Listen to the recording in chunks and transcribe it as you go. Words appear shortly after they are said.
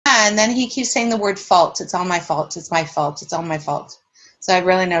Yeah, and then he keeps saying the word fault. It's all my fault. It's my fault. It's all my fault. So I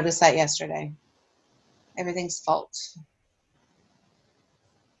really noticed that yesterday. Everything's fault.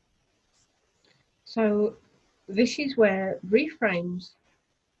 So this is where reframes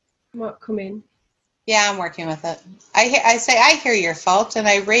might come in. Yeah, I'm working with it. I say, I hear your fault, and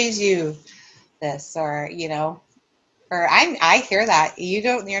I raise you this, or, you know, or I hear that.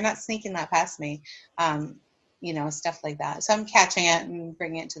 You're not sneaking that past me. You know, stuff like that. So I'm catching it and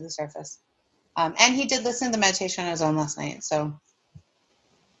bringing it to the surface. And he did listen to the meditation on his own last night. So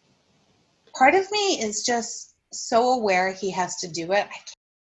part of me is just so aware he has to do it. I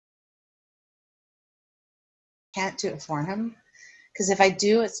can't do it for him, because if I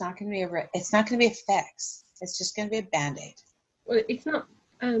do, it's not going to be a fix. It's just going to be a Band-Aid. Well, it's not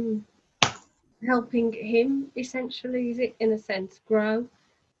helping him, essentially, is it, in a sense, grow?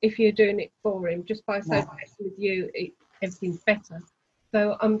 If you're doing it for him, just by associating with you, everything's better.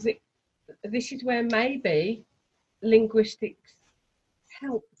 So this is where maybe linguistics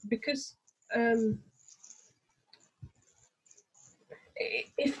help, because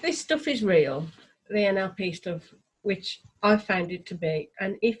if this stuff is real, the NLP stuff, which I found it to be,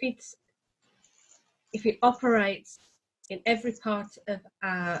 and if it operates in every part of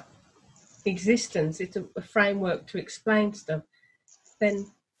our existence, it's a framework to explain stuff, then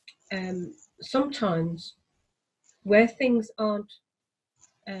sometimes where things aren't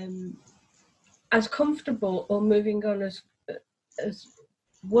as comfortable or moving on as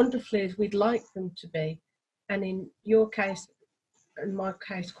wonderfully as we'd like them to be, and in your case, in my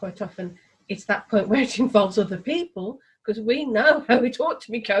case, quite often it's that point where it involves other people, because we know how it ought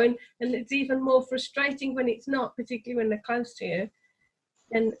to be going, and it's even more frustrating when it's not, particularly when they're close to you.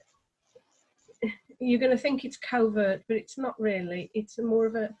 And you're going to think it's covert, but it's not really. It's more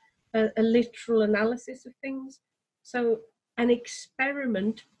of a literal analysis of things. So an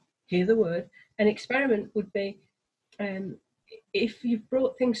experiment, hear the word, an experiment would be if you've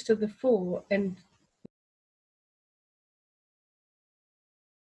brought things to the fore and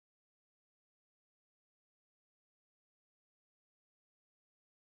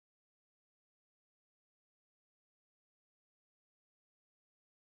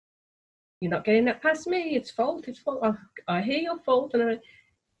you're not getting that past me, it's fault. I hear your fault. And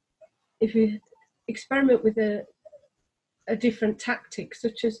if you experiment with a different tactic,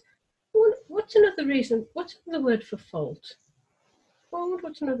 such as, what's another reason? What's another word for fault?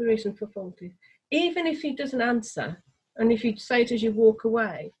 What's another reason for fault? Even if he doesn't answer, and if you say it as you walk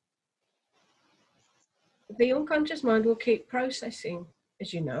away, the unconscious mind will keep processing,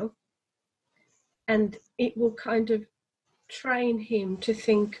 as you know, and it will kind of train him to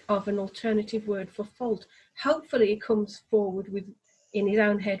think of an alternative word for fault. Hopefully he comes forward in his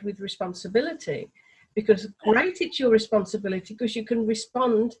own head with responsibility, because great, it's your responsibility, because you can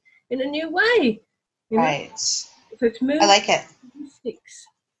respond in a new way. Right. So it's moving. I like it.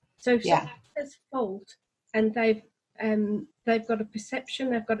 So if someone has fault and they've got a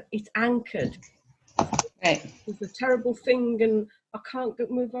perception, it's anchored. Right. It's a terrible thing, and I can't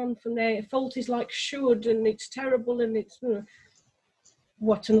move on from there. Fault is like should, and it's terrible, and it's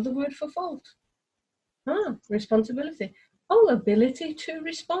what's another word for fault? Responsibility. Ability to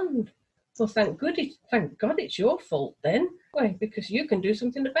respond. Well, thank God it's your fault then. Why? Because you can do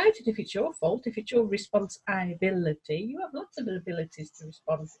something about it. If it's your fault, if it's your responsibility, you have lots of abilities to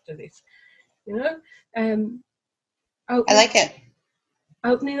respond to this. I like it.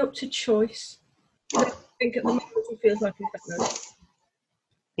 Opening up to choice. I think at the moment he feels like he's better.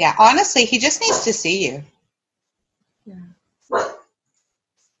 Yeah, honestly, he just needs to see you. Yeah.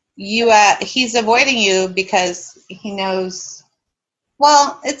 He's avoiding you because he knows.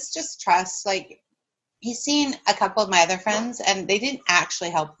 Well, it's just trust. Like, he's seen a couple of my other friends, and they didn't actually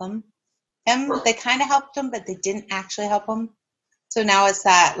help him. They kind of helped him, but they didn't actually help him. So now it's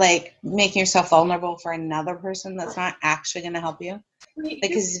that, like, making yourself vulnerable for another person that's not actually going to help you.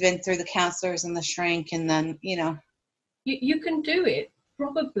 Because he's been through the counselors and the shrink, and then, You can do it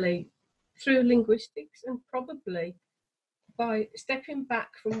probably through linguistics, and probably by stepping back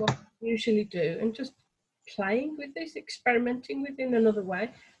from what you usually do and just playing with this, experimenting with it in another way.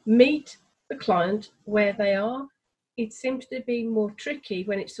 Meet the client where they are. It seems to be more tricky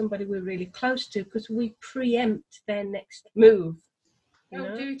when it's somebody we're really close to, because we preempt their next move.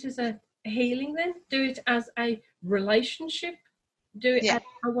 Don't do it as a healing then. Do it as a relationship. Do it as,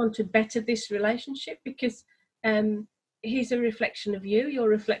 I want to better this relationship, because he's a reflection of you, you're a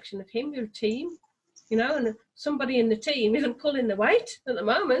reflection of him, you're a team, and somebody in the team isn't pulling the weight at the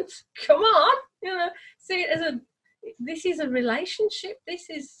moment. Come on, see it as this is a relationship. This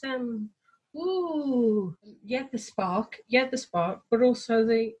is the spark, but also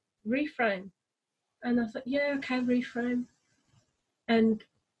the reframe. And I thought, yeah, okay, reframe. And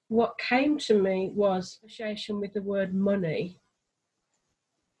what came to me was association with the word money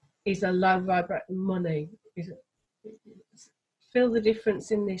is a low vibrating money. Feel the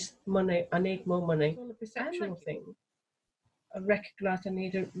difference in this money. I need more money. All a perceptual thing. I recognised I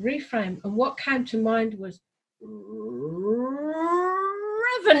need a reframe. And what came to mind was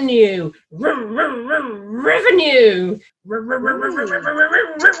revenue. Revenue.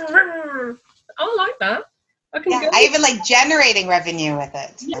 I like that. I even like generating revenue with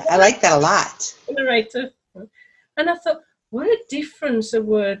it. Yeah. I like that a lot. Generator. And I thought, what a difference a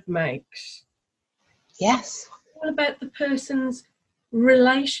word makes. Yes. All about the person's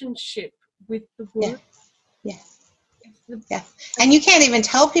relationship with the word. Yes. Yes. And you can't even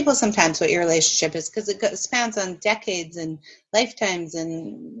tell people sometimes what your relationship is because it spans on decades and lifetimes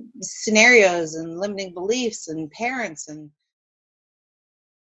and scenarios and limiting beliefs and parents. And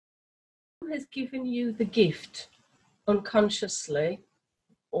has given you the gift unconsciously,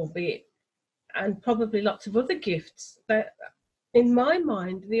 albeit, and probably lots of other gifts that, in my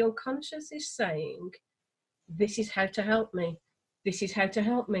mind, the unconscious is saying, this is how to help me. This is how to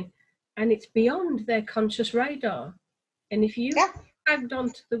help me. And it's beyond their conscious radar. And if you tagged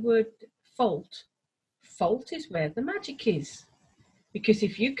onto the word fault, fault is where the magic is. Because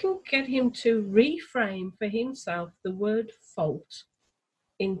if you can get him to reframe for himself the word fault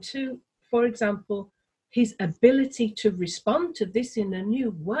into, for example, his ability to respond to this in a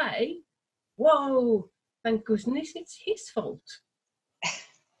new way, whoa, thank goodness it's his fault.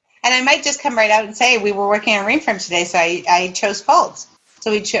 And I might just come right out and say, we were working on reframe today, so I chose fault. So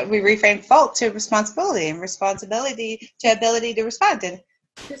we reframed fault to responsibility and responsibility to ability to respond. And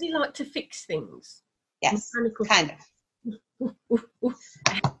does he like to fix things? Yes, kind of.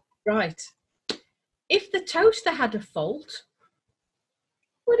 Right. If the toaster had a fault,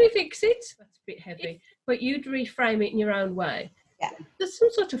 would he fix it? That's a bit heavy. But you'd reframe it in your own way. Yeah. There's some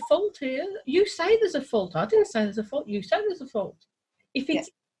sort of fault here. You say there's a fault. I didn't say there's a fault. You say there's a fault. If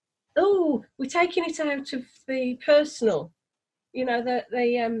it's, we're taking it out of the personal,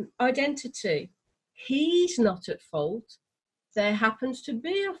 the identity. He's not at fault. There happens to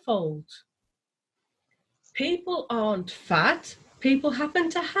be a fault. People aren't fat. People happen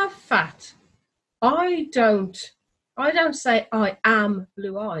to have fat. I don't say I am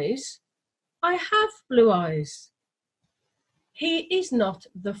blue eyes. I have blue eyes. He is not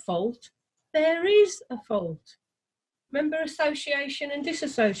the fault. There is a fault. Remember association and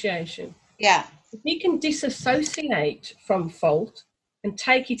disassociation? Yeah. If he can disassociate from fault and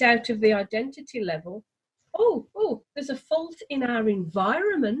take it out of the identity level, there's a fault in our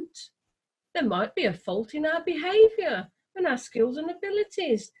environment. There might be a fault in our behaviour and our skills and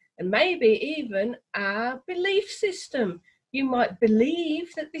abilities, and maybe even our belief system. You might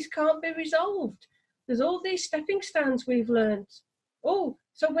believe that this can't be resolved. There's all these stepping stones we've learned. So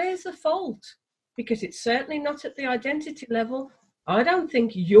where's the fault? Because it's certainly not at the identity level. I don't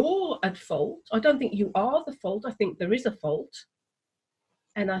think you're at fault. I don't think you are the fault. I think there is a fault.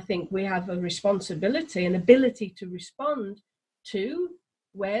 And I think we have a responsibility and ability to respond to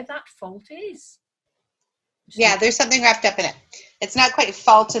where that fault is. Yeah, there's something wrapped up in it. It's not quite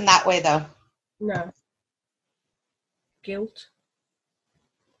fault in that way, though. No. Guilt.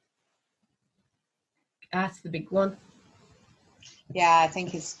 That's the big one. Yeah, I think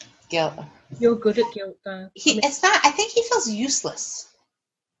he's guilt. You're good at guilt, though. It's not. I think he feels useless.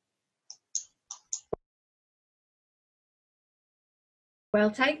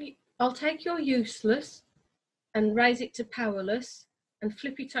 Well, I'll take your useless and raise it to powerless and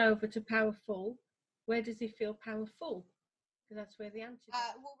flip it over to powerful. Where does he feel powerful? Because that's where the answer is.